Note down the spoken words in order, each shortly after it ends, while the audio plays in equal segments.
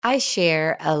I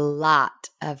share a lot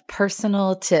of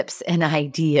personal tips and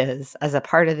ideas as a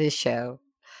part of this show,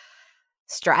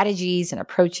 strategies and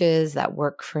approaches that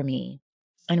work for me.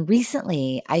 And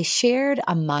recently, I shared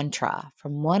a mantra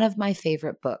from one of my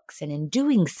favorite books. And in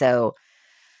doing so,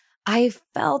 I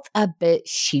felt a bit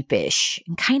sheepish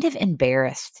and kind of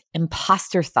embarrassed.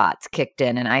 Imposter thoughts kicked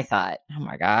in, and I thought, oh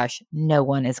my gosh, no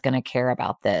one is going to care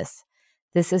about this.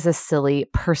 This is a silly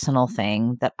personal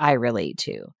thing that I relate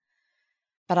to.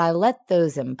 But I let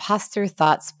those imposter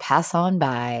thoughts pass on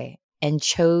by and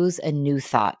chose a new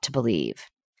thought to believe.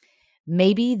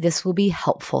 Maybe this will be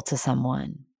helpful to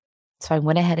someone. So I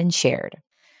went ahead and shared.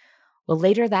 Well,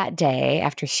 later that day,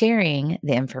 after sharing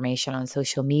the information on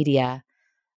social media,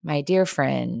 my dear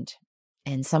friend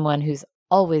and someone who's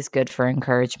always good for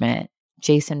encouragement,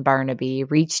 Jason Barnaby,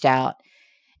 reached out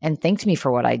and thanked me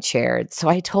for what I'd shared. So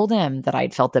I told him that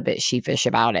I'd felt a bit sheepish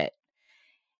about it.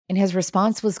 And his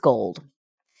response was gold.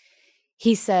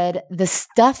 He said, the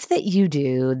stuff that you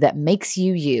do that makes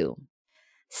you you,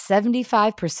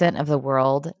 75% of the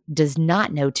world does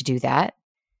not know to do that.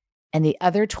 And the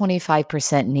other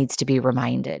 25% needs to be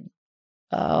reminded.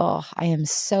 Oh, I am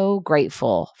so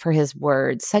grateful for his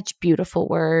words, such beautiful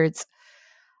words.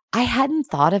 I hadn't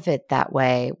thought of it that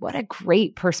way. What a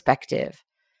great perspective.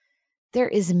 There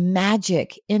is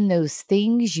magic in those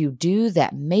things you do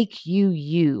that make you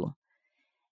you.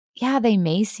 Yeah, they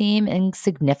may seem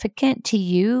insignificant to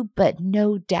you, but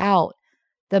no doubt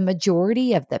the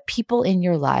majority of the people in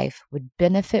your life would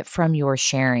benefit from your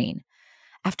sharing.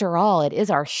 After all, it is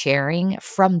our sharing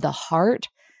from the heart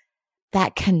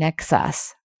that connects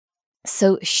us.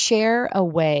 So share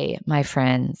away, my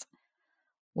friends.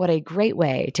 What a great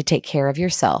way to take care of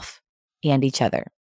yourself and each other.